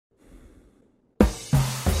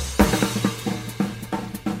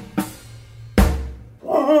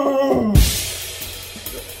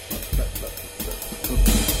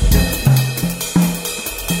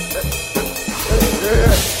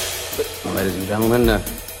and gentlemen,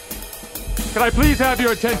 can I please have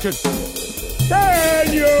your attention?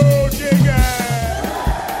 Can you dig it?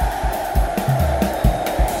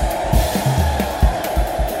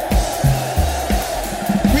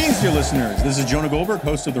 Greetings, dear listeners. This is Jonah Goldberg,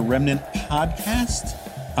 host of the Remnant podcast.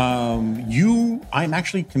 I'm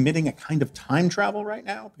actually committing a kind of time travel right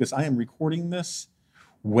now because I am recording this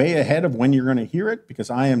way ahead of when you're going to hear it,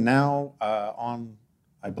 because I am now on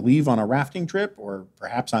a rafting trip, or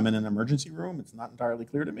perhaps I'm in an emergency room. It's not entirely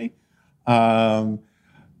clear to me.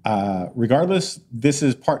 Regardless, this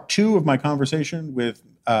is part 2 of my conversation with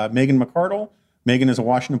Megan McArdle. Megan is a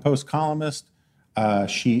Washington Post columnist.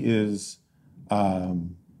 She is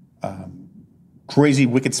crazy,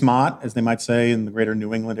 wicked smart, as they might say in the greater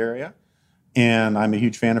New England area. And I'm a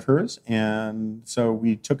huge fan of hers. And so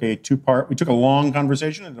we took a long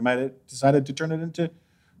conversation and decided to turn it into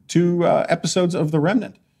 2 episodes of The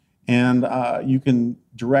Remnant. And you can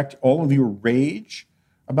direct all of your rage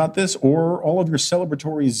about this or all of your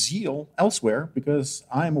celebratory zeal elsewhere, because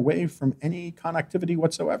I am away from any connectivity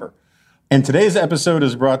whatsoever. And today's episode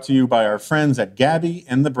is brought to you by our friends at Gabby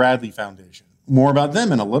and the Bradley Foundation. More about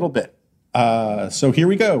them in a little bit. So here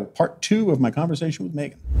we go. Part 2 of my conversation with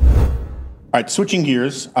Megan. All right, switching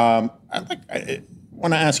gears. I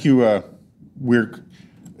want to ask you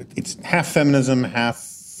it's half feminism, half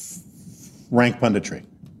rank punditry.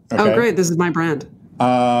 Okay? Oh, great. This is my brand.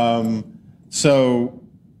 So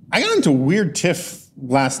I got into a weird tiff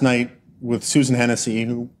last night with Susan Hennessy,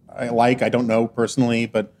 who I don't know personally,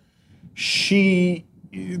 but I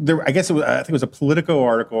think it was a Politico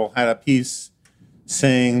article, had a piece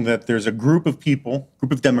saying that there's a group of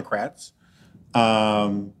Democrats,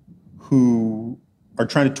 who are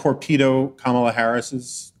trying to torpedo Kamala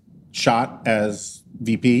Harris's shot as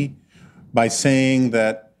VP by saying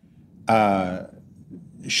that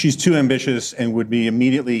she's too ambitious and would be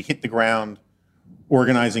immediately hit the ground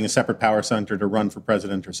organizing a separate power center to run for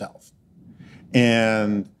president herself.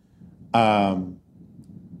 And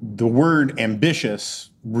the word ambitious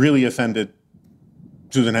really offended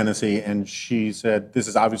Susan Hennessy, and she said, this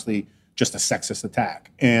is obviously just a sexist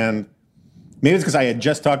attack. And maybe it's because I had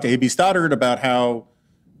just talked to A.B. Stoddard about how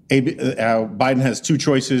Biden has 2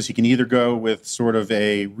 choices. He can either go with sort of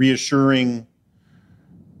a reassuring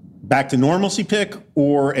back to normalcy pick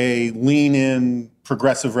or a lean-in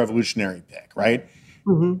progressive revolutionary pick, right?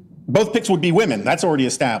 Mm-hmm. Both picks would be women. That's already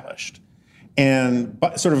established. And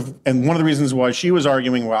one of the reasons why she was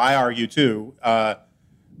arguing, well, I argue too,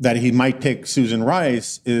 that he might pick Susan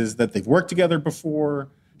Rice is that they've worked together before.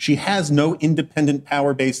 She has no independent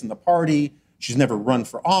power base in the party. She's never run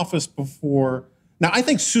for office before. Now, I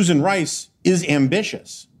think Susan Rice is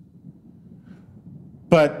ambitious,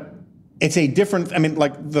 but it's a different,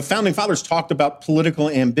 the founding fathers talked about political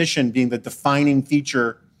ambition being the defining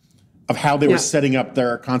feature of how they were setting up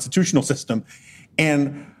their constitutional system.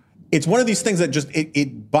 And it's one of these things that just,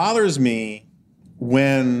 it bothers me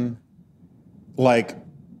when, so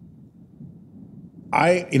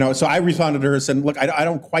I responded to her and said, look, I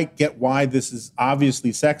don't quite get why this is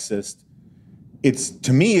obviously sexist.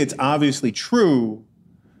 To me, it's obviously true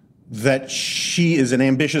that she is an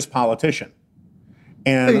ambitious politician.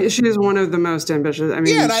 And she is one of the most ambitious. I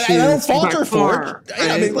don't fault her for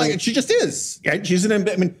it. Right? She just is. Right? She's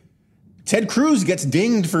Ted Cruz gets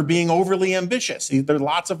dinged for being overly ambitious. There are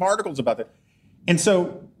lots of articles about that. And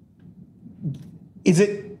so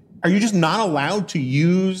are you just not allowed to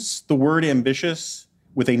use the word ambitious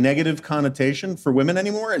with a negative connotation for women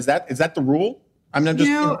anymore? Is that the rule?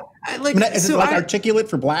 Is it articulate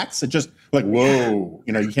for blacks? It's just whoa,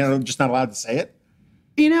 you can't, just not allowed to say it.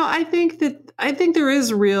 I think there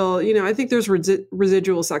is I think there's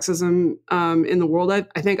residual sexism in the world. I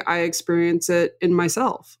think I experience it in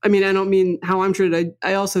myself. I don't mean how I'm treated.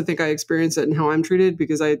 I also think I experience it in how I'm treated,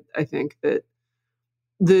 because I think that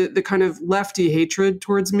the kind of lefty hatred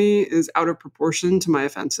towards me is out of proportion to my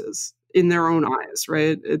offenses in their own eyes,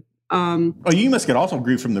 right? You must get also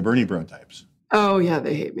grief from the Bernie Bro types. Oh, yeah,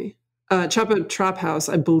 they hate me. Chapa Trap House,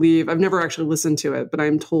 I believe, I've never actually listened to it, but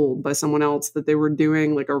I'm told by someone else that they were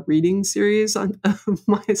doing a reading series on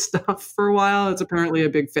my stuff for a while. It's apparently a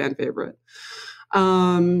big fan favorite.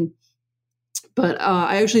 But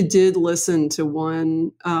I actually did listen to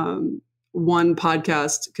one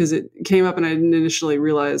podcast because it came up and I didn't initially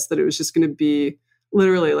realize that it was just going to be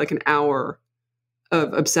literally an hour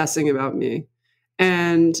of obsessing about me.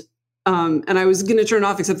 And I was going to turn it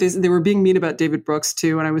off, except they were being mean about David Brooks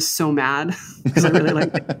too. And I was so mad because I really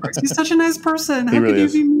like David Brooks. He's such a nice person. How could you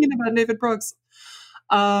be mean about David Brooks?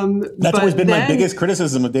 That's always been my biggest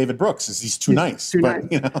criticism of David Brooks is he's too nice.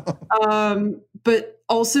 But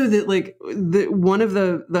also that like one of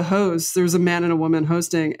the hosts, there's a man and a woman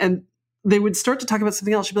hosting, and they would start to talk about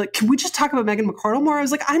something else. She'd be like, "Can we just talk about Meghan McArdle more?" I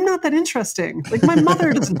was like, "I'm not that interesting. Like my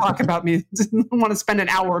mother doesn't talk about me. Doesn't want to spend an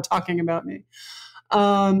hour talking about me."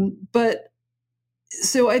 But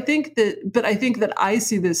I think that I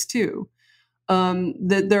see this too.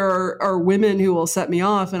 That there are women who will set me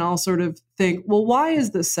off, and I'll sort of think, well, why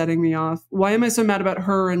is this setting me off? Why am I so mad about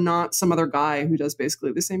her and not some other guy who does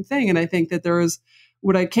basically the same thing? And I think that there is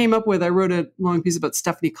what I came up with. I wrote a long piece about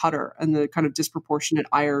Stephanie Cutter and the kind of disproportionate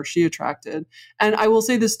ire she attracted. And I will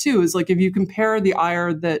say this too, is like, if you compare the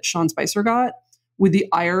ire that Sean Spicer got with the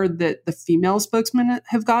ire that the female spokesmen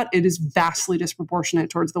have got, it is vastly disproportionate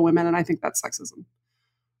towards the women. And I think that's sexism.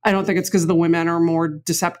 I don't think it's because the women are more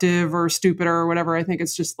deceptive or stupid or whatever. I think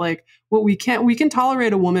it's just like, well, we can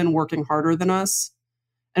tolerate a woman working harder than us,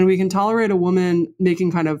 and we can tolerate a woman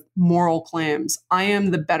making kind of moral claims. I am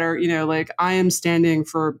the better, like I am standing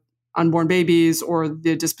for unborn babies or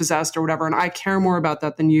the dispossessed or whatever. And I care more about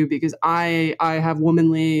that than you because I have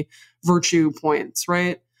womanly virtue points,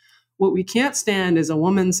 right? What we can't stand is a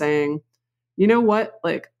woman saying, you know what?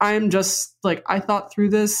 Like, I'm just like, I thought through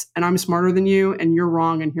this and I'm smarter than you and you're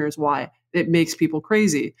wrong. And here's why. It makes people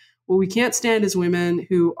crazy. What we can't stand is women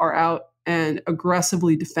who are out and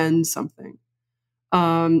aggressively defend something.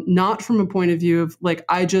 Not from a point of view of like,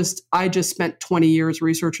 I just spent 20 years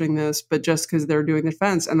researching this, but just because they're doing the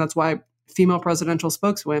defense. And that's why female presidential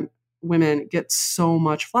spokeswomen get so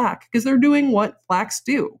much flack because they're doing what flacks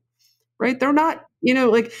do, right? They're not,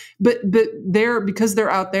 but because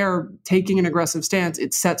they're out there taking an aggressive stance,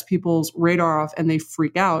 it sets people's radar off and they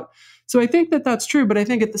freak out. So I think that that's true. But I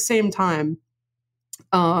think at the same time,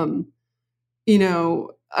 I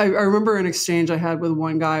remember an exchange I had with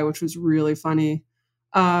one guy, which was really funny.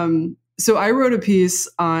 So I wrote a piece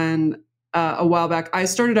on a while back. I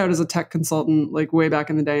started out as a tech consultant, like way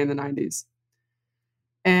back in the day in the 90s.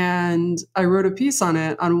 And I wrote a piece on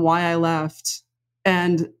it, on why I left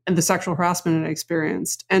and the sexual harassment I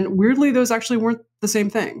experienced. And weirdly, those actually weren't the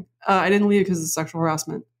same thing. I didn't leave because of sexual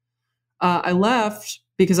harassment. I left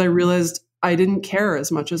because I realized I didn't care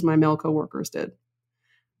as much as my male coworkers did.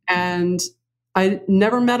 And I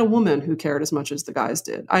never met a woman who cared as much as the guys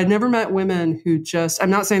did. I never met women who I'm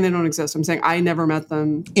not saying they don't exist. I'm saying I never met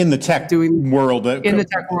them in the tech world. In the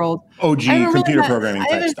tech world. OG computer programming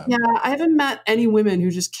type stuff. Yeah, I haven't met any women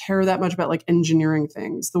who just care that much about like engineering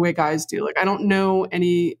things the way guys do. Like I don't know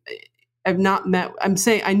any, I've not met, I'm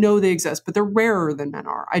saying I know they exist, but they're rarer than men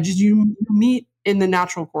are. You meet in the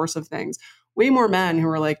natural course of things. Way more men who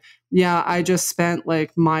are like, yeah, I just spent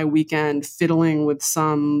like my weekend fiddling with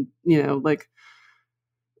some,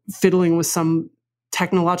 fiddling with some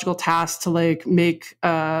technological task to like make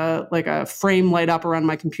like a frame light up around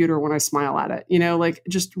my computer when I smile at it, like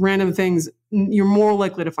just random things. You're more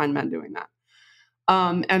likely to find men doing that.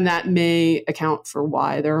 And that may account for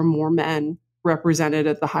why there are more men represented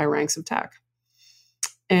at the high ranks of tech.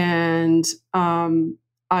 And a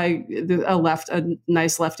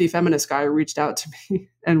nice lefty feminist guy reached out to me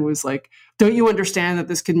and was like, don't you understand that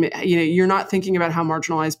this could, you're not thinking about how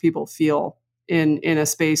marginalized people feel in a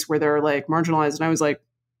space where they're like marginalized. And I was like,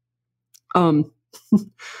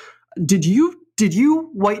 did you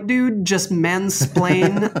white dude just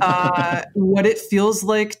mansplain what it feels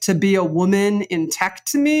like to be a woman in tech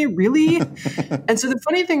to me? Really? And so the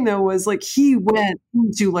funny thing though was like, he went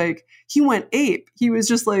ape. He was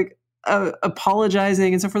just like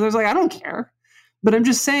apologizing and so forth. I was like, I don't care. But I'm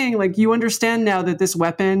just saying, like, you understand now that this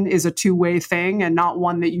weapon is a two-way thing and not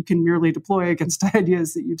one that you can merely deploy against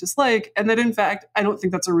ideas that you dislike. And that, in fact, I don't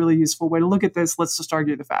think that's a really useful way to look at this. Let's just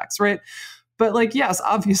argue the facts, right? But, like, yes,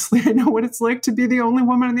 obviously, I know what it's like to be the only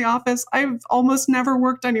woman in the office. I've almost never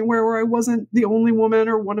worked anywhere where I wasn't the only woman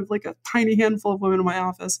or one of, like, a tiny handful of women in my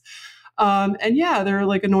office. And, yeah, there are,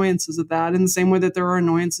 like, annoyances of that in the same way that there are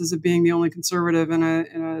annoyances of being the only conservative in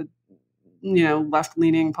a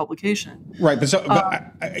left-leaning publication. Right.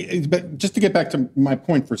 But just to get back to my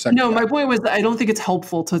point for a second. No, my point was that I don't think it's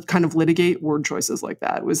helpful to kind of litigate word choices like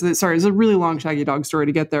that. It's a really long shaggy dog story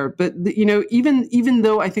to get there. But, even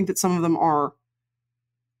though I think that some of them are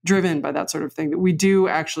driven by that sort of thing, that we do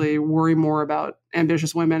actually worry more about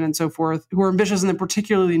ambitious women and so forth, who are ambitious in the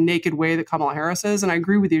particularly naked way that Kamala Harris is. And I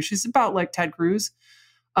agree with you. She's about like Ted Cruz.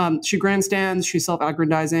 She grandstands, she's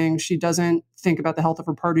self-aggrandizing, she doesn't think about the health of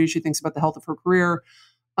her party, she thinks about the health of her career.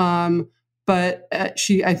 But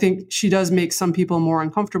I think she does make some people more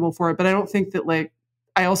uncomfortable for it. But I don't think that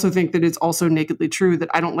I also think that it's also nakedly true that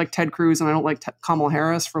I don't like Ted Cruz and I don't like Kamala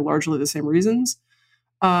Harris for largely the same reasons.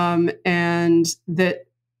 and that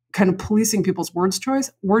kind of policing people's word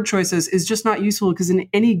choices is just not useful, because in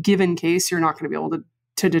any given case, you're not going to be able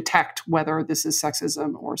to detect whether this is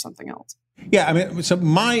sexism or something else. Yeah, I mean, so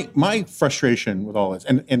my frustration with all this,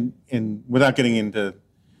 and without getting into,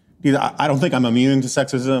 I don't think I'm immune to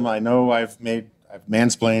sexism. I know I've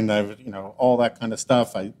mansplained, all that kind of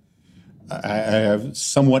stuff. I have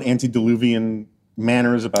somewhat antediluvian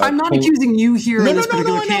manners about. I'm not accusing you here in this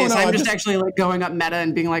particular case. No, I'm just actually like going up meta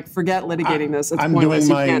and being like, forget litigating this. It's I'm pointless.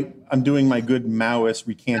 doing my good Maoist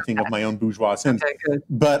recanting of my own bourgeois sins. Okay, good.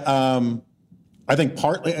 But I think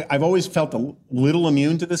partly I've always felt a little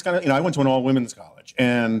immune to this kind of. I went to an all-women's college,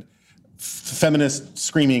 and feminist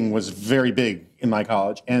screaming was very big in my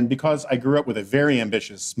college. And because I grew up with a very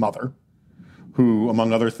ambitious mother, who,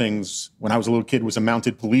 among other things, when I was a little kid, was a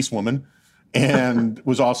mounted policewoman, and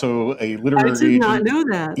was also a literary agent. I did not know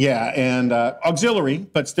that. Yeah, and auxiliary,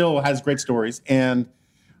 but still has great stories, and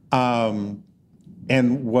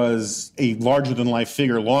was a larger-than-life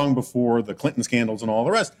figure long before the Clinton scandals and all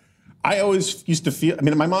the rest. I always used to feel,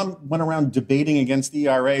 my mom went around debating against the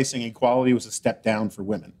ERA, saying equality was a step down for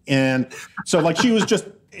women. And so, like, she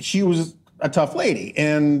was a tough lady.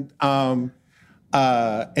 And so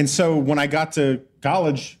when I got to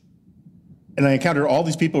college and I encountered all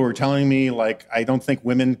these people who were telling me, like, I don't think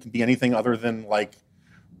women can be anything other than, like,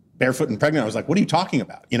 barefoot and pregnant, I was like, what are you talking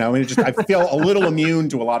about? I feel a little immune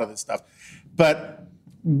to a lot of this stuff. But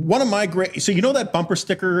one of my so that bumper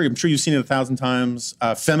sticker, I'm sure you've seen it 1,000 times,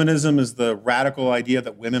 feminism is the radical idea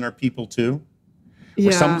that women are people too. Yeah.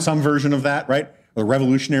 Or some version of that, right? The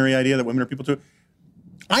revolutionary idea that women are people too.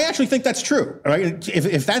 I actually think that's true, right?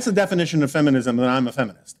 If that's the definition of feminism, then I'm a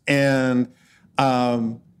feminist. And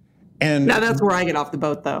now that's where I get off the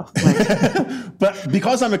boat, though. But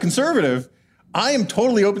because I'm a conservative, I am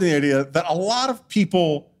totally open to the idea that a lot of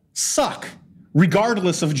people suck,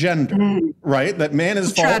 regardless of gender, right? That man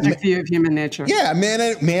is tragic view of human nature. Yeah, men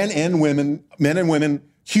and women,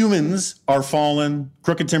 humans are fallen,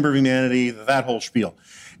 crooked timber of humanity, that whole spiel.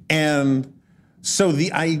 And so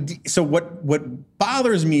what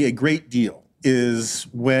bothers me a great deal is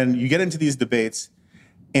when you get into these debates,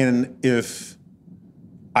 and if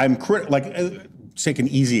I'm take an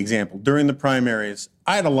easy example. During the primaries,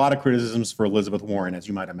 I had a lot of criticisms for Elizabeth Warren, as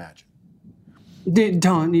you might imagine. You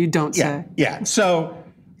don't say. Yeah. So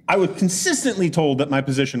I was consistently told that my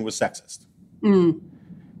position was sexist.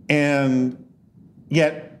 And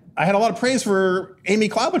yet I had a lot of praise for Amy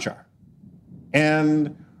Klobuchar.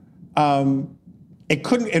 And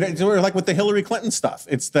it's like with the Hillary Clinton stuff.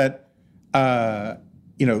 It's that,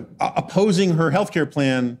 opposing her healthcare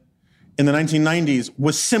plan in the 1990s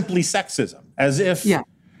was simply sexism, as if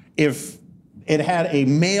it had a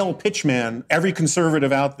male pitchman, every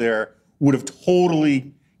conservative out there would have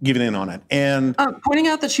totally given in on it. And pointing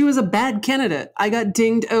out that she was a bad candidate. I got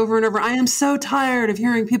dinged over and over. I am so tired of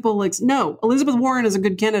hearing people like, no, Elizabeth Warren is a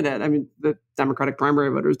good candidate. I mean, the Democratic primary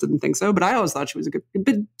voters didn't think so, but I always thought she was a good.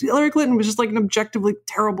 But Hillary Clinton was just like an objectively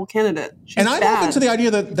terrible candidate. And I'm open to the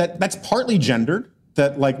idea that that's partly gendered,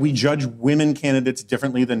 that like we judge women candidates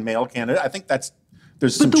differently than male candidates. I think there's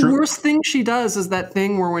some truth. But the worst thing she does is that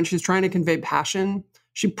thing where when she's trying to convey passion,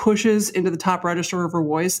 she pushes into the top register of her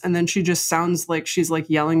voice, and then she just sounds like she's like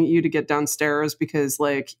yelling at you to get downstairs because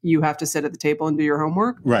like you have to sit at the table and do your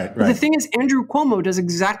homework. Right. The thing is, Andrew Cuomo does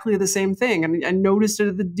exactly the same thing. And I noticed it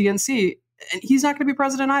at the DNC, and he's not going to be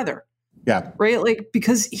president either. Yeah. Right? Like,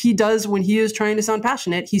 because he does, when he is trying to sound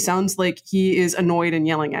passionate, he sounds like he is annoyed and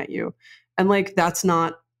yelling at you. And like, that's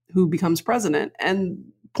not who becomes president. And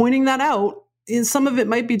pointing that out, some of it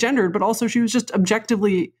might be gendered, but also she was just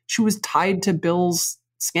objectively, she was tied to Bill's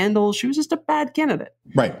scandal. She was just a bad candidate.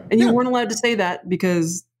 Right. And you weren't allowed to say that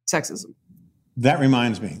because sexism. That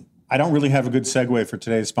reminds me, I don't really have a good segue for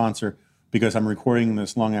today's sponsor because I'm recording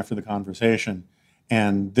this long after the conversation,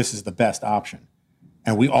 and this is the best option.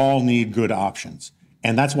 And we all need good options.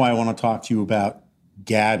 And that's why I want to talk to you about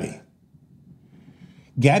Gabby.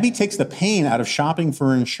 Gabby takes the pain out of shopping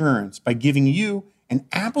for insurance by giving you an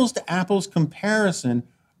apples-to-apples comparison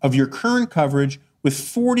of your current coverage with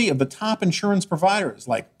 40 of the top insurance providers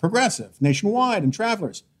like Progressive, Nationwide, and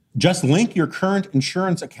Travelers. Just link your current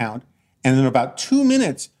insurance account, and in about 2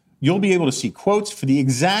 minutes, you'll be able to see quotes for the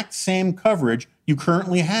exact same coverage you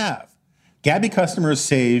currently have. Gabby customers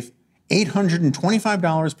save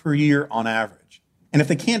 $825 per year on average. And if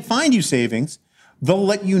they can't find you savings, they'll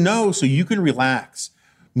let you know so you can relax,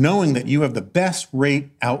 knowing that you have the best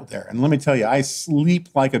rate out there. And let me tell you, I sleep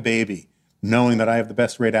like a baby, knowing that I have the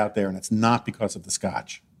best rate out there, and it's not because of the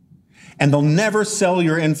scotch. And they'll never sell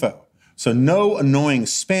your info, so no annoying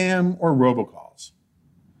spam or robocalls.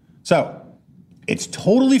 So It's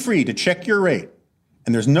totally free to check your rate.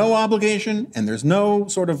 And there's no obligation, and there's no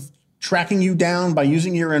sort of tracking you down by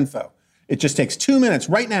using your info. It just takes 2 minutes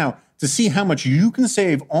right now to see how much you can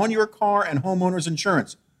save on your car and homeowner's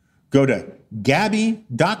insurance. Go to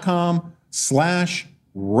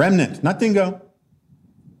Gabi.com/remnant, not dingo.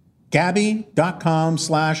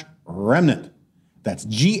 Gabi.com/remnant. That's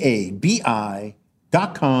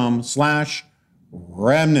GABI.com/remnant,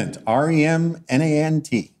 REMNANT.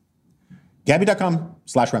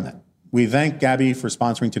 Gabi.com/remnant. We thank Gabi for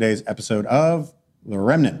sponsoring today's episode of The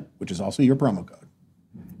Remnant, which is also your promo code.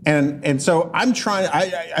 And so I'm trying,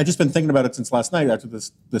 I just been thinking about it since last night after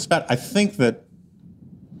this bet. I think that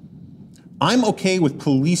I'm okay with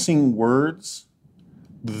policing words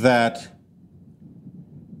that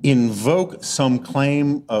invoke some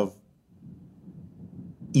claim of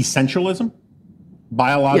essentialism,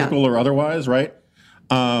 biological or otherwise, right?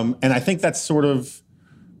 And I think that's sort of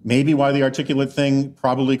maybe why the articulate thing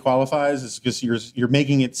probably qualifies, is because you're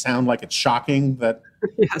making it sound like it's shocking that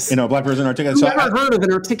yes. A black person articulate. I've never heard of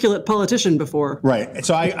an articulate politician before. Right.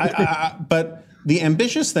 So but the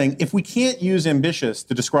ambitious thing, if we can't use ambitious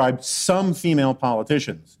to describe some female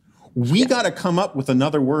politicians, we got to come up with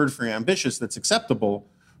another word for ambitious that's acceptable,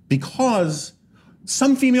 because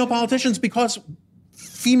some female politicians, because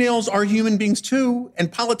females are human beings too,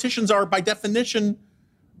 and politicians are by definition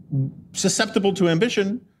susceptible to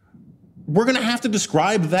ambition, we're going to have to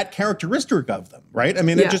describe that characteristic of them, right? I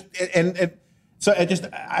mean, so I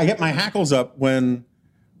get my hackles up when,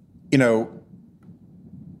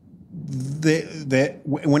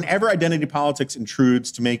 whenever identity politics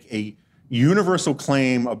intrudes to make a universal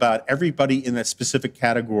claim about everybody in a specific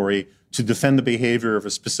category to defend the behavior of a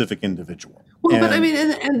specific individual. Well, but I mean,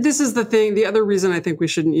 and this is the thing, the other reason I think we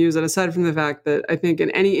shouldn't use it, aside from the fact that I think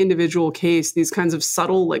in any individual case, these kinds of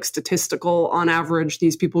subtle, like statistical, on average,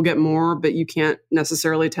 these people get more, but you can't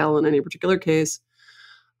necessarily tell in any particular case.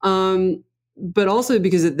 But also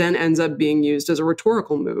because it then ends up being used as a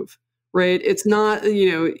rhetorical move, right? It's not,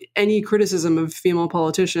 any criticism of female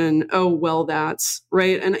politician, oh, well, that's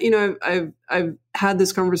right. And, I've had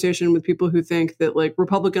this conversation with people who think that like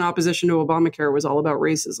Republican opposition to Obamacare was all about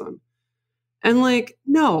racism. And like,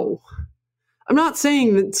 no, I'm not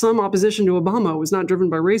saying that some opposition to Obama was not driven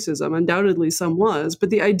by racism. Undoubtedly some was,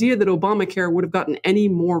 but the idea that Obamacare would have gotten any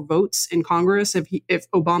more votes in Congress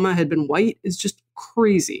if Obama had been white is just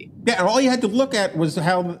crazy. Yeah, and all you had to look at was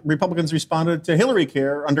how Republicans responded to Hillary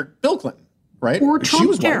care under Bill Clinton, right? Or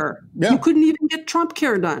Trump care. Yeah. You couldn't even get Trump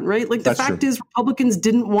care done, right? Like the fact is Republicans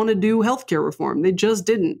didn't want to do healthcare reform. They just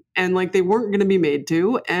didn't. And like they weren't going to be made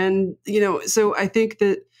to. And, so I think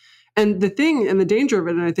that, and the thing and the danger of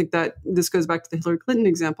it, and I think that this goes back to the Hillary Clinton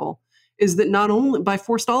example, is that not only by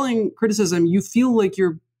forestalling criticism, you feel like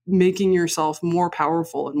you're making yourself more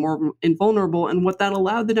powerful and more invulnerable. And what that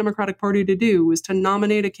allowed the Democratic Party to do was to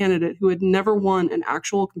nominate a candidate who had never won an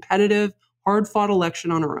actual competitive, hard-fought election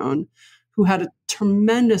on her own, who had a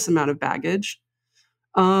tremendous amount of baggage,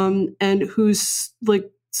 and whose like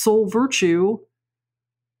sole virtue,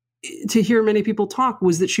 to hear many people talk,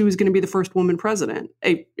 was that she was going to be the first woman president,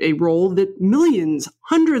 a role that millions,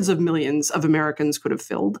 hundreds of millions of Americans could have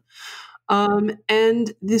filled.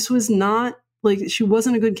 And this was not like, she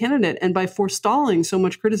wasn't a good candidate. And by forestalling so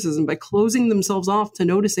much criticism, by closing themselves off to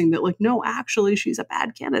noticing that like, no, actually she's a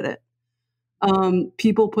bad candidate,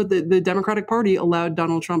 people put the Democratic Party allowed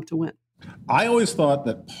Donald Trump to win. I always thought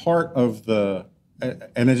that part of the,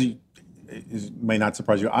 and it may not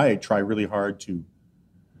surprise you, I try really hard to,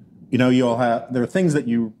 there are things that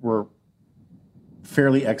you were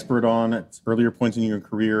fairly expert on at earlier points in your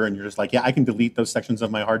career, and you're just like, yeah, I can delete those sections of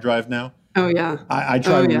my hard drive now. Oh, yeah. I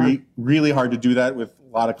try really hard to do that with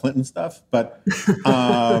a lot of Clinton stuff, but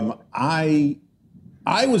I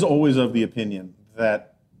was always of the opinion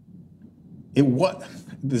that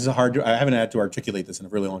this is I haven't had to articulate this in a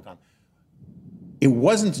really long time. It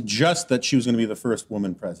wasn't just that she was going to be the first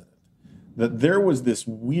woman president, that there was this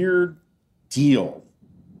weird deal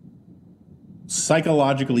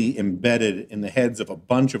psychologically embedded in the heads of a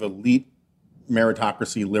bunch of elite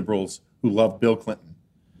meritocracy liberals who loved Bill Clinton,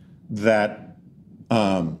 that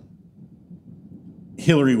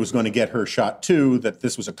Hillary was going to get her shot too, that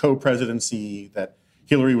this was a co-presidency, that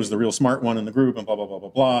Hillary was the real smart one in the group, and blah, blah, blah, blah,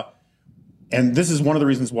 blah. And this is one of the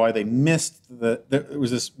reasons why they missed there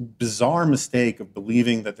was this bizarre mistake of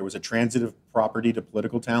believing that there was a transitive property to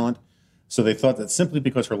political talent. So they thought that simply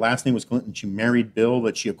because her last name was Clinton, she married Bill,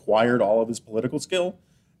 that she acquired all of his political skill.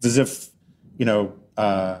 It's as if,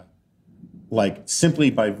 like simply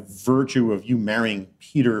by virtue of you marrying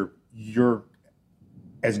Peter, you're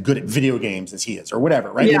as good at video games as he is, or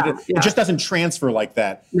whatever, right? Yeah, It just doesn't transfer like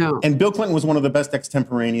that. No. And Bill Clinton was one of the best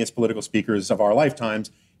extemporaneous political speakers of our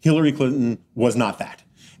lifetimes. Hillary Clinton was not that.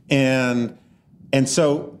 And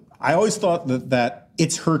so I always thought that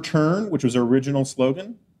 "It's her turn," which was her original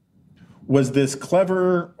slogan, was this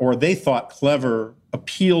clever, or they thought clever,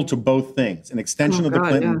 appeal to both things: an extension of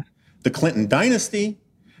the Clinton dynasty,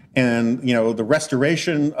 and the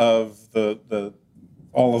restoration of the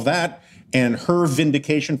all of that, and her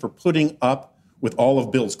vindication for putting up with all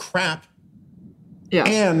of Bill's crap,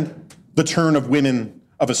 and the turn of women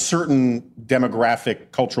of a certain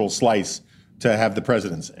demographic, cultural slice to have the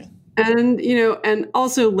presidency. And, and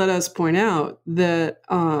also let us point out that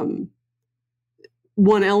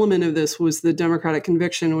one element of this was the Democratic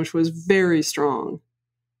conviction, which was very strong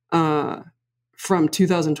from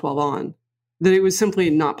 2012 on, that it was simply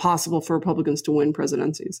not possible for Republicans to win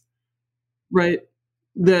presidencies, right?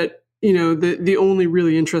 That, the only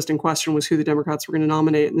really interesting question was who the Democrats were going to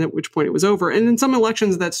nominate, and at which point it was over. And in some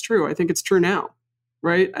elections, that's true. I think it's true now,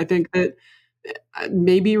 right? I think that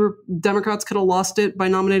maybe Democrats could have lost it by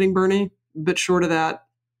nominating Bernie, but short of that,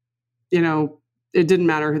 it didn't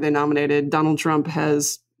matter who they nominated. Donald Trump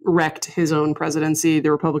has wrecked his own presidency,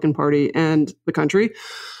 the Republican Party, and the country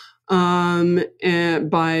and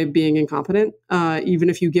by being incompetent. Even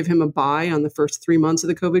if you give him a bye on the first 3 months of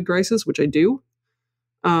the COVID crisis, which I do,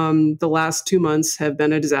 the last 2 months have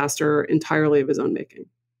been a disaster entirely of his own making.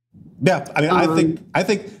 Yeah, I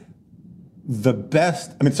think the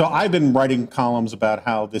best. So I've been writing columns about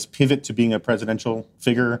how this pivot to being a presidential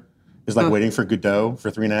figure is like waiting for Godot for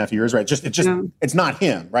 3.5 years, right? It's not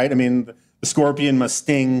him, right? The scorpion must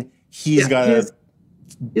sting. He's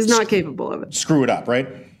not capable of it. Screw it up, right?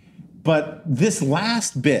 But this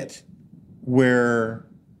last bit where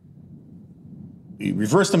he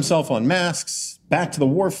reversed himself on masks, back to the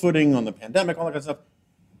war footing on the pandemic, all that kind of stuff,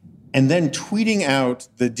 and then tweeting out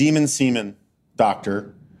the demon semen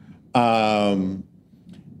doctor, and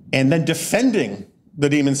then defending the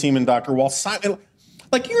demon semen doctor while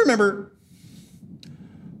like, you remember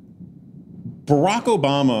Barack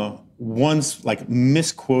Obama once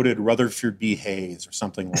misquoted Rutherford B. Hayes or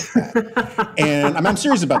something like that. And I'm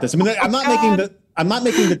serious about this. I'm not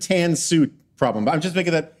making the tan suit problem, but I'm just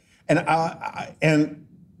making that. And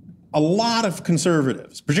a lot of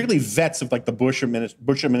conservatives, particularly vets of the Bush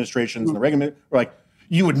administrations and the Reagan, were like,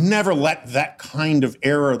 you would never let that kind of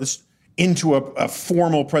error into a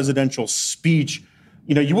formal presidential speech.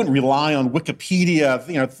 You wouldn't rely on Wikipedia.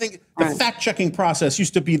 The fact-checking process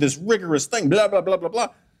used to be this rigorous thing, blah, blah, blah, blah, blah.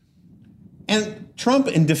 And Trump,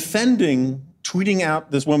 in defending, tweeting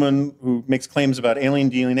out this woman who makes claims about alien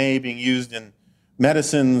DNA being used in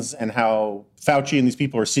medicines, and how Fauci and these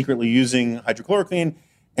people are secretly using hydrochloroquine,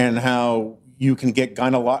 and how you can get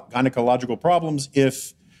gynecological problems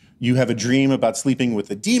if you have a dream about sleeping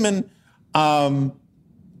with a demon.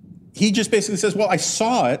 He just basically says, well, I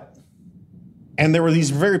saw it, and there were these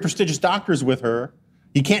very prestigious doctors with her.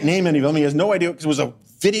 He can't name any of them. He has no idea because it was a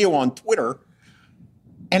video on Twitter.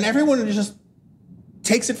 And everyone just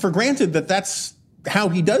takes it for granted that that's how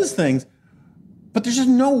he does things. But there's just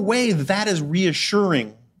no way that is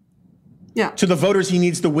reassuring to the voters he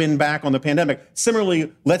needs to win back on the pandemic.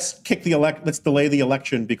 Similarly, let's delay the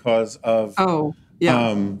election because of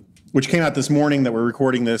which came out this morning that we're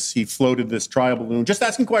recording this. He floated this trial balloon just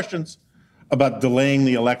asking questions about delaying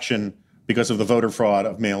the election because of the voter fraud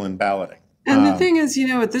of mail-in balloting. And the thing is,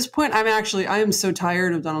 at this point, I am so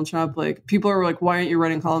tired of Donald Trump. People are like, why aren't you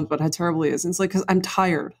writing columns about how terrible he is? And it's because I'm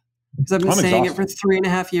tired. Because I've been saying it for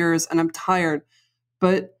 3.5 years and I'm tired.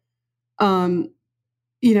 But,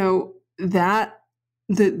 that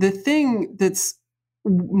the thing that's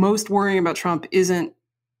most worrying about Trump isn't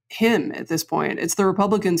him at this point. It's the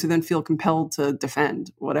Republicans who then feel compelled to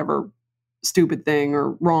defend whatever stupid thing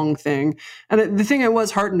or wrong thing. And the thing I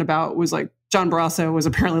was heartened about was John Barrasso was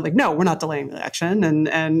apparently no, we're not delaying the election.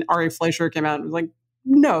 And Ari Fleischer came out and was like,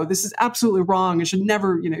 no, this is absolutely wrong. You should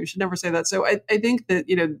never say that. So I think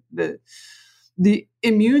that, the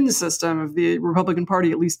immune system of the Republican Party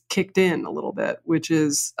at least kicked in a little bit, which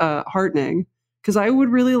is heartening, because I would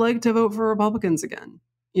really like to vote for Republicans again.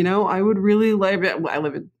 I would really like, I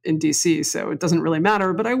live in DC, so it doesn't really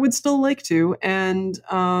matter, but I would still like to. And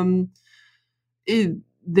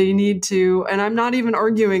they need to, and I'm not even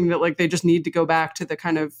arguing that they just need to go back to the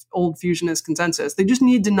kind of old fusionist consensus. They just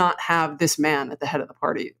need to not have this man at the head of the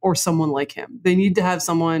party or someone like him. They need to have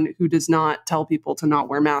someone who does not tell people to not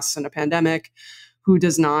wear masks in a pandemic, who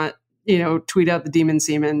does not, tweet out the demon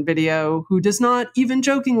semen video, who does not even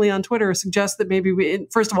jokingly on Twitter suggest that maybe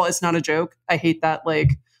first of all, it's not a joke. I hate that.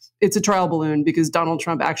 it's a trial balloon because Donald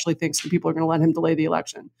Trump actually thinks that people are going to let him delay the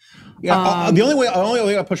election. Yeah, the only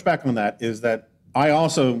way I push back on that is that I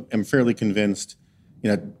also am fairly convinced,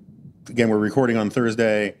 again, we're recording on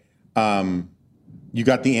Thursday. You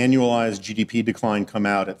got the annualized GDP decline come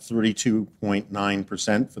out at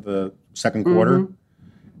 32.9% for the second quarter. Mm-hmm.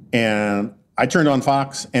 And I turned on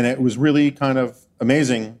Fox, and it was really kind of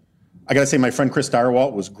amazing. I got to say, my friend Chris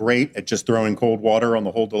Direwalt was great at just throwing cold water on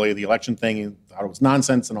the whole delay of the election thing. He thought it was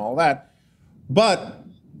nonsense and all that. But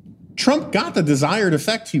Trump got the desired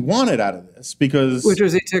effect he wanted out of this because... Which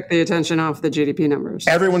was he took the attention off the GDP numbers.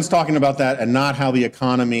 Everyone's talking about that and not how the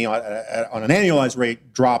economy on an annualized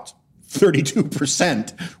rate dropped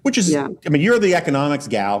 32%, which is, I mean, you're the economics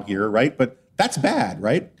gal here, right? But that's bad,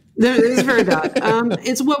 right? It is very bad.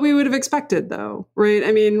 It's what we would have expected, though, right?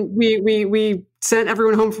 I mean, we sent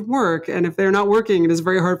everyone home from work, and if they're not working, it is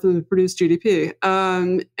very hard for them to produce GDP.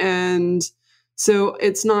 And so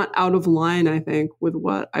it's not out of line, I think, with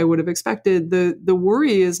what I would have expected. The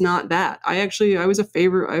worry is not that. I was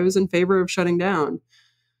in favor of shutting down.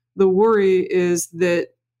 The worry is that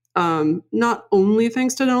not only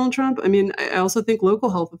thanks to Donald Trump, I mean, I also think local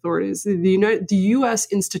health authorities, the U.S.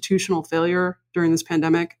 institutional failure during this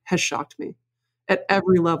pandemic has shocked me at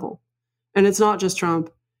every level. And it's not just Trump.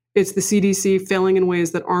 It's the CDC failing in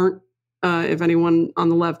ways that aren't, if anyone on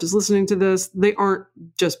the left is listening to this, they aren't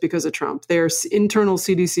just because of Trump. They are internal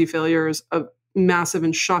CDC failures of massive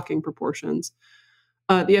and shocking proportions.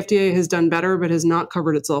 The FDA has done better, but has not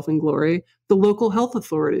covered itself in glory. The local health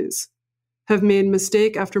authorities have made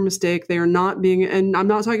mistake after mistake. They are not being, and I'm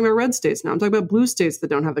not talking about red states now. I'm talking about blue states that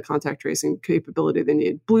don't have the contact tracing capability they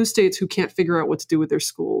need. Blue states who can't figure out what to do with their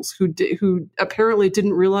schools, who apparently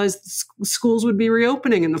didn't realize schools would be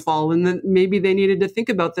reopening in the fall, and that maybe they needed to think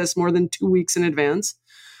about this more than 2 weeks in advance.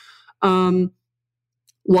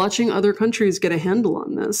 Watching other countries get a handle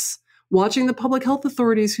on this. Watching the public health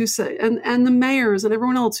authorities who say, and the mayors and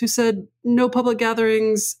everyone else who said no public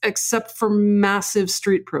gatherings except for massive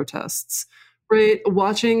street protests, right?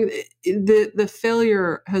 Watching the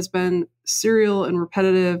failure has been serial and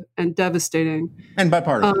repetitive and devastating. And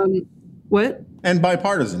bipartisan. What? And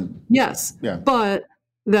bipartisan. Yes. Yeah. But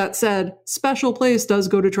that said, special place does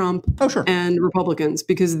go to Trump and Republicans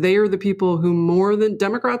because they are the people who more than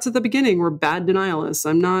Democrats at the beginning were bad denialists.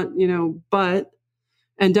 I'm not,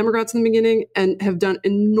 and Democrats in the beginning and have done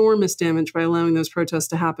enormous damage by allowing those protests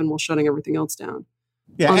to happen while shutting everything else down.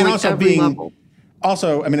 Yeah, and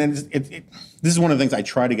also I mean, this is one of the things I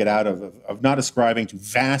try to get out of not ascribing to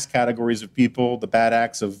vast categories of people the bad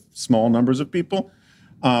acts of small numbers of people,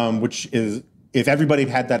 which is, if everybody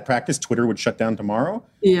had that practice, Twitter would shut down tomorrow.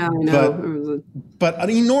 Yeah, I know. But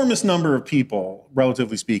an enormous number of people,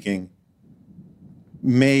 relatively speaking,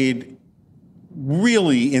 made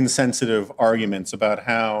really insensitive arguments about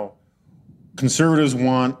how conservatives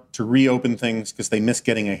want to reopen things because they miss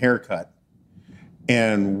getting a haircut.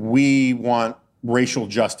 And we want racial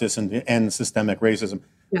justice and to end systemic racism.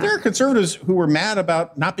 Yeah. There are conservatives who were mad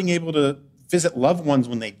about not being able to visit loved ones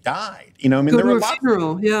when they died. Go to a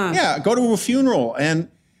funeral, Yeah, go to a funeral. And,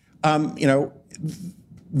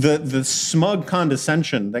 the smug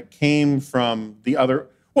condescension that came from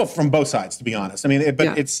from both sides, to be honest. I mean, it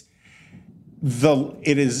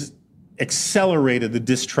has accelerated the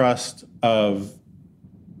distrust of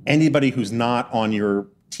anybody who's not on your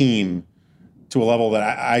team to a level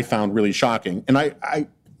that I found really shocking. And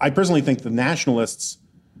I personally think the nationalists,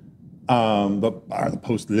 the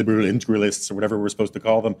post-liberal integralists or whatever we're supposed to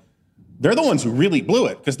call them, they're the ones who really blew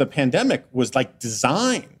it because the pandemic was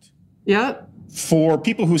designed for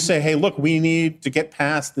people who say, hey, look, we need to get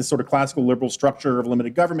past this sort of classical liberal structure of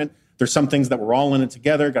limited government. There's some things that we're all in it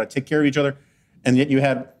together, got to take care of each other. And yet you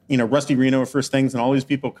had, Rusty Reno of First Things and all these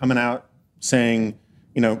people coming out saying,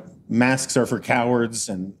 masks are for cowards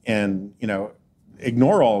and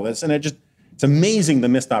ignore all this. And it's amazing the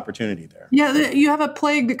missed opportunity there. Yeah, you have a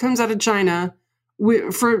plague that comes out of China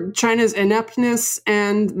for China's ineptness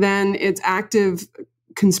and then its active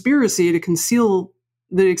conspiracy to conceal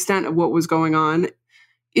the extent of what was going on.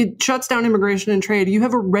 It shuts down immigration and trade. You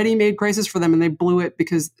have a ready-made crisis for them, and they blew it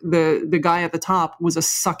because the guy at the top was a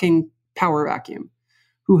sucking power vacuum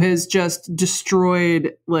who has just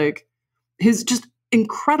destroyed his just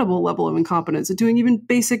incredible level of incompetence at doing even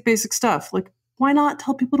basic stuff. Why not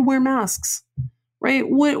tell people to wear masks, right?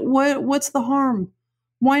 What's the harm?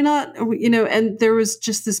 Why not? And there was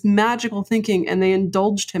just this magical thinking, and they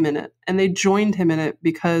indulged him in it, and they joined him in it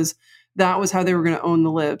because that was how they were going to own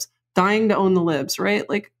the libs, dying to own the libs, right?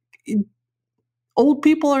 Old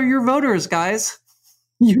people are your voters, guys.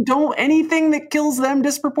 Anything that kills them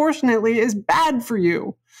disproportionately is bad for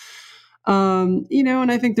you.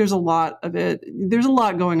 And I think there's a lot of it. There's a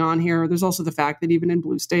lot going on here. There's also the fact that even in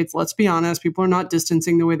blue states, let's be honest, people are not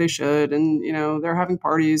distancing the way they should. And, they're having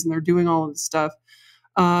parties and they're doing all of this stuff.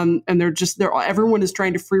 And everyone is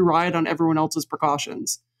trying to free ride on everyone else's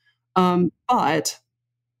precautions. But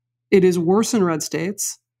it is worse in red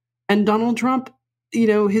states. And Donald Trump,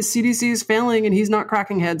 his CDC is failing and he's not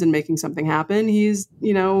cracking heads and making something happen. He's,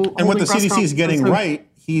 and what the CDC is getting right,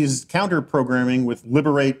 he's counter programming with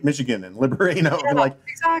Liberate Michigan and Liberate,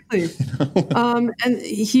 exactly. And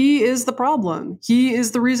he is the problem. He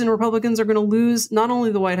is the reason Republicans are going to lose not only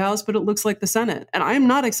the White House, but it looks like the Senate. And I'm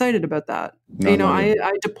not excited about that.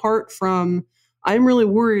 I depart from. I'm really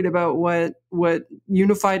worried about what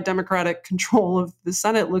unified Democratic control of the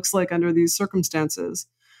Senate looks like under these circumstances.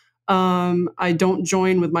 I don't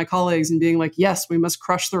join with my colleagues in being like, yes, we must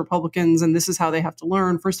crush the Republicans and this is how they have to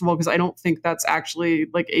learn. First of all, because I don't think that's actually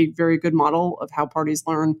like a very good model of how parties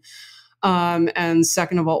learn. And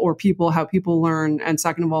second of all, how people learn. And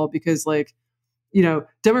second of all, because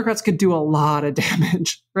Democrats could do a lot of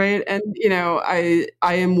damage, right? And, I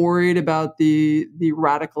am worried about the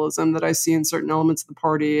radicalism that I see in certain elements of the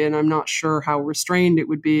party, and I'm not sure how restrained it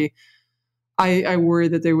would be. I worry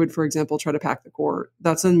that they would, for example, try to pack the court.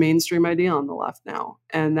 That's a mainstream idea on the left now,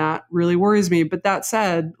 and that really worries me. But that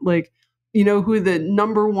said, who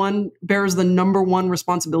bears the number one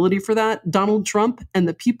responsibility for that? Donald Trump and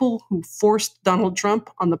the people who forced Donald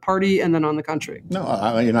Trump on the party and then on the country.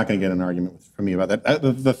 No, you're not going to get an argument from me about that.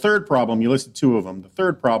 The third problem, you listed two of them. The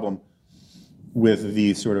third problem with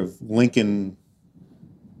the sort of Lincoln,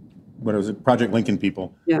 Project Lincoln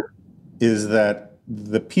people, is that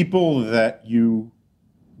the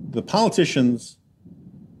politicians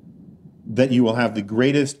that you will have the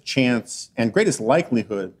greatest chance and greatest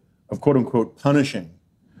likelihood of quote unquote punishing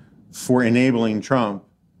for enabling Trump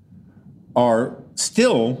are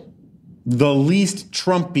still the least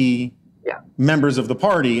Trumpy members of the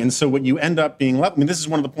party. And so what you end up being left, this is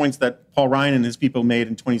one of the points that Paul Ryan and his people made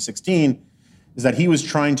in 2016, is that he was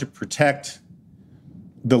trying to protect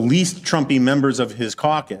the least Trumpy members of his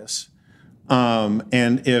caucus.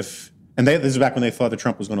 This is back when they thought that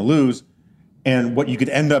Trump was going to lose. And what you could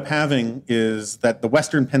end up having is that the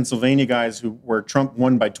Western Pennsylvania guys where Trump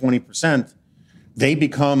won by 20%, they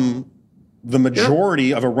become the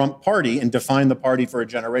majority of a rump party and define the party for a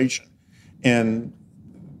generation. And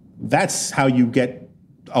that's how you get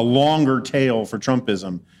a longer tail for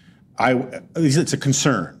Trumpism. It's a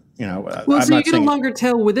concern. Well, so you get a longer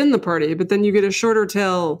tail within the party, but then you get a shorter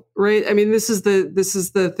tail, right? This is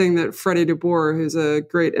the thing that Freddie DeBoer, who's a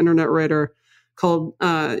great internet writer, called,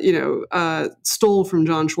 stole from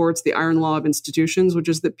John Schwartz, the iron law of institutions, which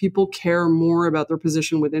is that people care more about their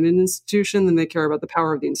position within an institution than they care about the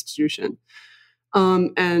power of the institution.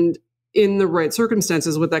 And in the right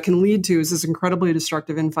circumstances, what that can lead to is this incredibly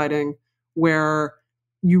destructive infighting where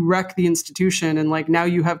you wreck the institution and now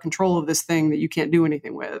you have control of this thing that you can't do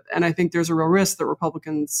anything with. And I think there's a real risk that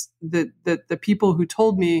Republicans, that the people who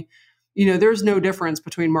told me, there's no difference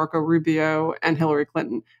between Marco Rubio and Hillary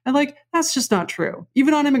Clinton. And that's just not true.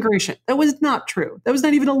 Even on immigration, that was not true. That was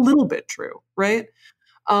not even a little bit true. Right.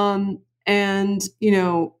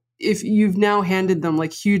 If you've now handed them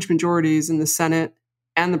huge majorities in the Senate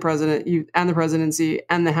and the president and the presidency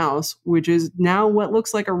and the House, which is now what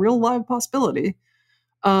looks like a real live possibility.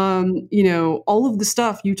 All of the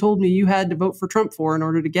stuff you told me you had to vote for Trump for in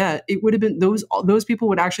order to get, it would have been those people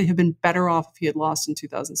would actually have been better off if he had lost in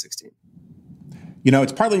 2016.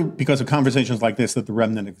 It's partly because of conversations like this that the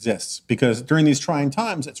remnant exists, because during these trying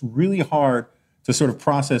times, it's really hard to sort of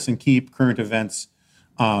process and keep current events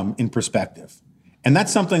in perspective. And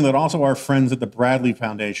that's something that also our friends at the Bradley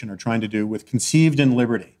Foundation are trying to do with Conceived in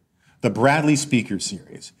Liberty, the Bradley Speaker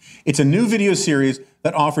Series. It's a new video series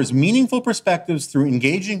that offers meaningful perspectives through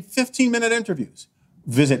engaging 15-minute interviews.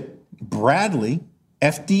 Visit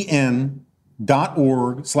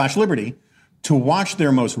bradleyfdn.org/liberty to watch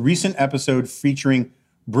their most recent episode featuring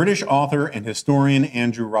British author and historian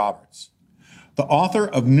Andrew Roberts. The author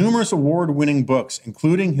of numerous award-winning books,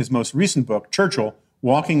 including his most recent book, Churchill,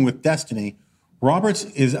 Walking with Destiny, Roberts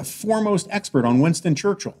is a foremost expert on Winston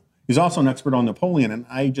Churchill. He's also an expert on Napoleon, and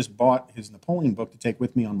I just bought his Napoleon book to take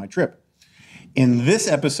with me on my trip. In this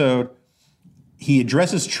episode, he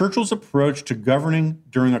addresses Churchill's approach to governing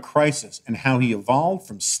during a crisis and how he evolved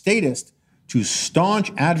from statist to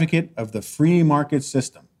staunch advocate of the free market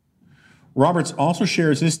system. Roberts also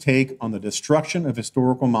shares his take on the destruction of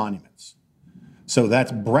historical monuments. So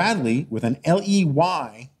that's Bradley with an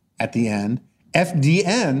L-E-Y at the end,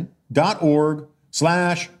 fdn.org/liberty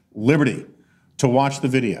to watch the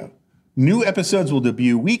video. New episodes will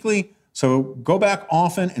debut weekly, So go back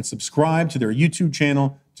often and subscribe to their YouTube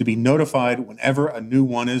channel to be notified whenever a new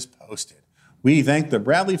one is posted. We thank the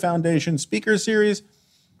Bradley Foundation Speaker Series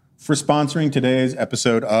for sponsoring today's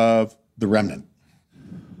episode of The Remnant.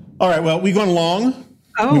 All right, well, we've gone long.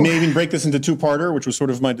 We may even break this into two-parter, which was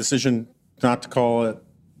sort of my decision not to call it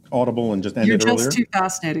audible and just end it earlier. You're just too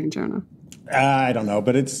fascinating, Jonah. I don't know,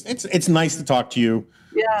 but it's nice to talk to you.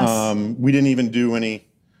 Yes. We didn't even do any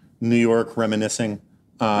New York reminiscing.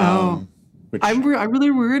 Which, I'm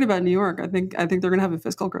really worried about New York. I think they're going to have a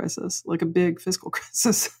fiscal crisis, like a big fiscal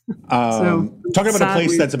crisis. Talking about a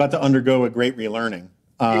place that's about to undergo a great relearning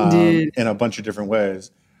in a bunch of different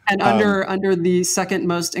ways. And under the second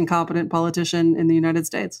most incompetent politician in the United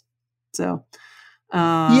States. So,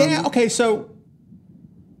 yeah, okay, so,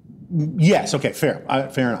 yes, okay, fair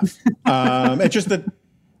enough. It's just that,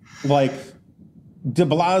 like, de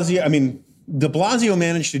Blasio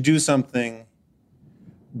managed to do something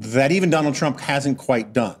that even Donald Trump hasn't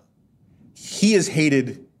quite done. He is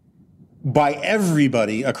hated by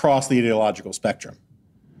everybody across the ideological spectrum.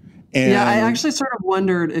 And yeah, I actually sort of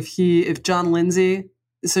wondered if John Lindsay.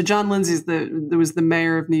 So John Lindsay was the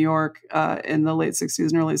mayor of New York in the late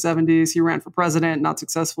 60s and early 70s. He ran for president, not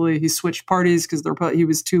successfully. He switched parties because he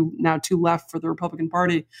was too left for the Republican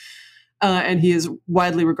Party. And he is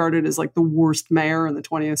widely regarded as like the worst mayor in the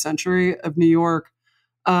 20th century of New York.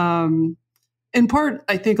 In part,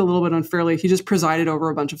 I think a little bit unfairly, he just presided over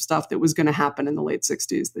a bunch of stuff that was going to happen in the late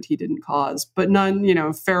 60s that he didn't cause. But none,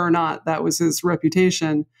 fair or not, that was his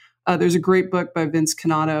reputation. There's a great book by Vince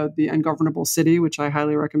Cannato, The Ungovernable City, which I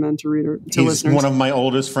highly recommend to listeners. He's one of my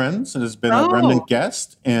oldest friends and has been a Remnant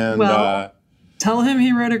guest. And tell him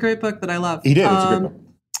he wrote a great book that I love. He did. It's a great book.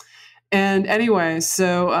 And anyway,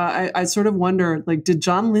 so I sort of wondered, like, did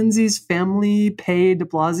John Lindsay's family pay de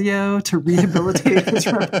Blasio to rehabilitate his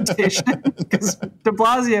reputation? Because de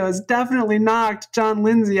Blasio has definitely knocked John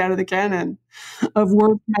Lindsay out of the canon of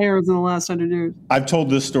worst mayors in the last 100 years. I've told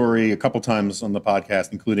this story a couple times on the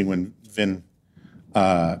podcast, including when Vin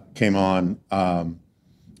came on.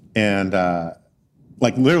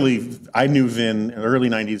 Like literally, I knew Vin in the early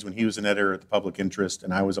 90s when he was an editor at the Public Interest,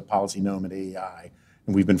 and I was a policy gnome at AEI.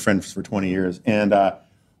 And we've been friends for 20 years. And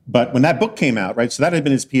but when that book came out, right, so that had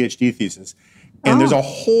been his PhD thesis. And there's a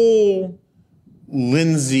whole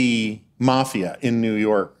Lindsay mafia in New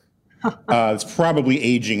York. It's probably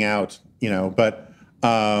aging out, but...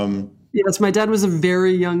 yes, my dad was a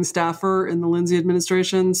very young staffer in the Lindsay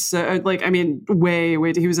administration. So, way,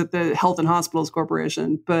 he was at the Health and Hospitals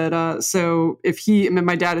Corporation. But so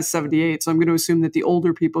my dad is 78, so I'm going to assume that the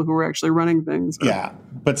older people who were actually running things. Yeah,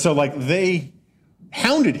 but so they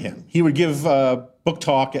hounded him. He would give a book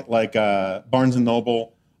talk at Barnes and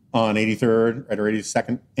Noble on 83rd or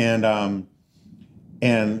 82nd,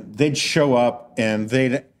 and they'd show up and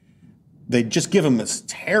they'd just give him this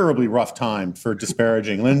terribly rough time for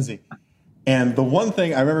disparaging Lindsay. And the one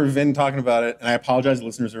thing I remember Vin talking about it, and I apologize to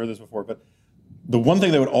listeners who heard this before, but the one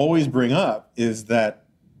thing they would always bring up is that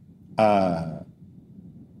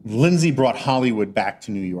Lindsay brought Hollywood back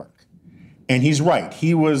to New York. And he's right.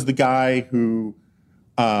 He was the guy who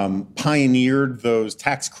pioneered those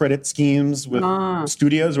tax credit schemes with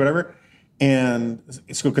studios, or whatever. And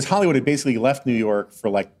it's because Hollywood had basically left New York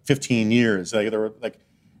for 15 years. There were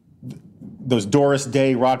those Doris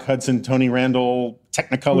Day, Rock Hudson, Tony Randall,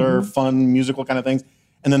 Technicolor, fun musical kind of things.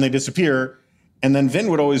 And then they disappear. And then Vin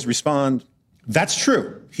would always respond, that's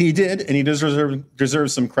true. He did, and he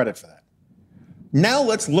deserves some credit for that. Now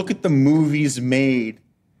let's look at the movies made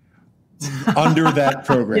under that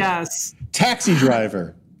program. Yes. Taxi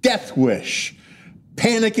Driver, Death Wish,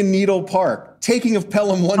 Panic in Needle Park, Taking of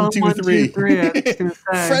Pelham 1, 2, 3.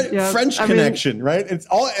 French Connection, right? It's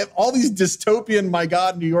all these dystopian, my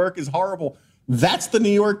God, New York is horrible. That's the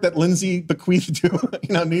New York that Lindsay bequeathed to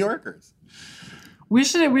New Yorkers. We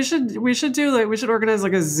should organize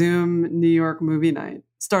a Zoom New York movie night,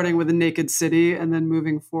 starting with A Naked City and then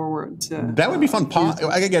moving forward to. That would be fun.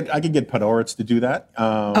 I could get Podhoretz to do that.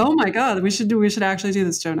 Oh my God, we should actually do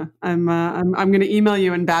this, Jonah. I'm going to email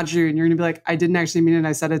you and badger you, and you're going to be like, I didn't actually mean it.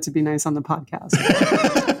 I said it to be nice on the podcast.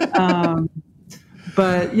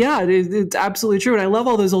 But yeah, it's absolutely true. And I love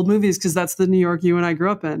all those old movies because that's the New York you and I grew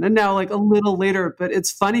up in. And now a little later, but it's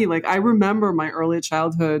funny. I remember my early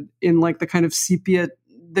childhood in the kind of sepia,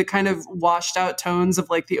 the kind of washed out tones of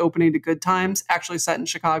the opening to Good Times, actually set in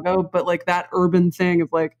Chicago. But that urban thing of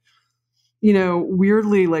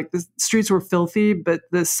weirdly, the streets were filthy, but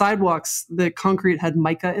the sidewalks, the concrete had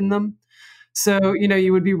mica in them. So,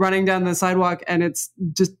 you would be running down the sidewalk and it's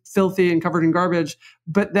just filthy and covered in garbage,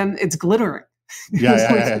 but then it's glittering.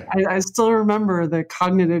 Yeah. I still remember the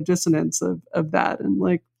cognitive dissonance of that. And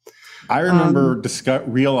I remember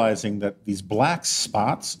realizing that these black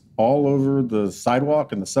spots all over the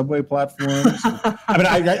sidewalk and the subway platforms. I mean,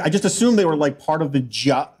 I just assumed they were like part of the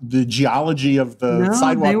geology of the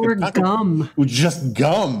sidewalk. They were gum. It was just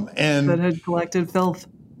gum. And that had collected filth.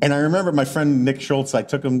 And I remember my friend Nick Schultz, I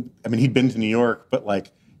took him, I mean, he'd been to New York, but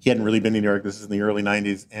like he hadn't really been to New York. This is in the early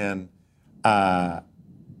 90s. And I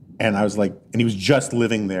was like, and he was just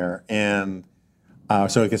living there. And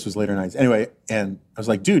so I guess it was later 90s. Anyway, and I was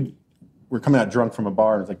like, dude, we're coming out drunk from a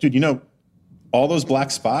bar. And I was like, dude, you know, all those black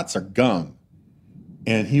spots are gum.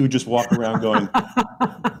 And he would just walk around going,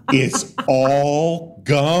 it's all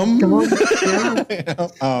gum?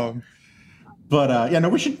 Yeah. But no,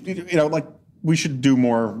 we should, like, we should do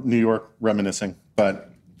more New York reminiscing. But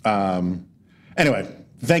anyway,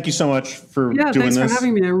 thank you so much for doing this. Yeah, thanks for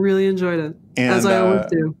having me. I really enjoyed it, and, as I always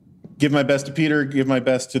do. Give my best to Peter, give my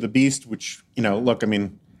best to the Beast, which, look, I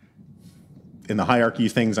mean, in the hierarchy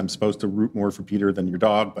of things, I'm supposed to root more for Peter than your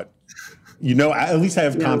dog, but at least I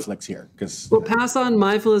have conflicts here. We'll pass on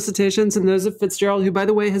my felicitations and those of Fitzgerald, who, by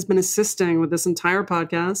the way, has been assisting with this entire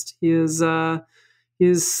podcast. He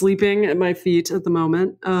is sleeping at my feet at the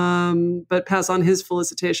moment, but pass on his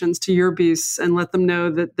felicitations to your beasts and let them know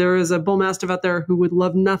that there is a bull mastiff out there who would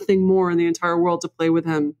love nothing more in the entire world to play with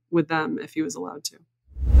them if he was allowed to.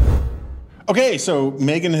 Okay, so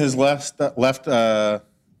Megan has left the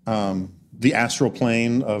astral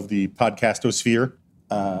plane of the podcastosphere.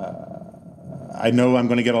 I know I'm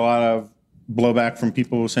going to get a lot of blowback from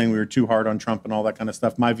people saying we were too hard on Trump and all that kind of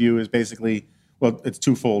stuff. My view is basically, it's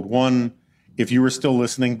twofold. One, if you were still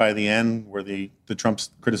listening by the end where the Trump's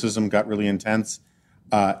criticism got really intense,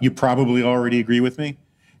 you probably already agree with me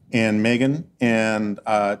and Megan. And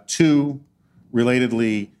two,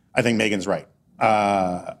 relatedly, I think Megan's right.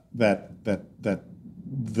 That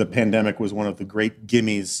the pandemic was one of the great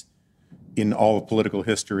gimmies in all of political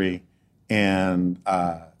history, and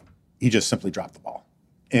he just simply dropped the ball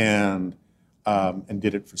and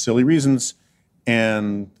did it for silly reasons.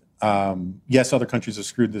 And yes, other countries have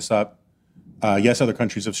screwed this up. Yes, other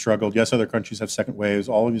countries have struggled. Yes, other countries have second waves,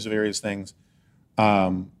 all of these various things.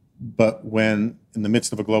 But when in the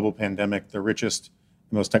midst of a global pandemic, the richest,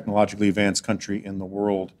 most technologically advanced country in the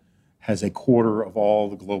world has a quarter of all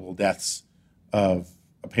the global deaths of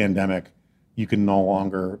a pandemic, you can no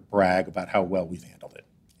longer brag about how well we've handled it.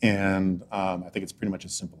 And I think it's pretty much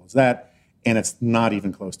as simple as that. And it's not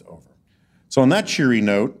even close to over. So on that cheery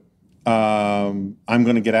note, I'm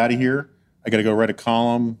going to get out of here. I got to go write a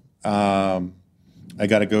column. I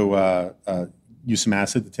got to go use some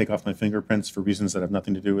acid to take off my fingerprints for reasons that have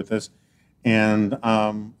nothing to do with this. And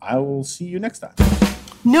I will see you next time.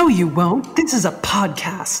 No, you won't. This is a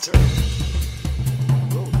podcast.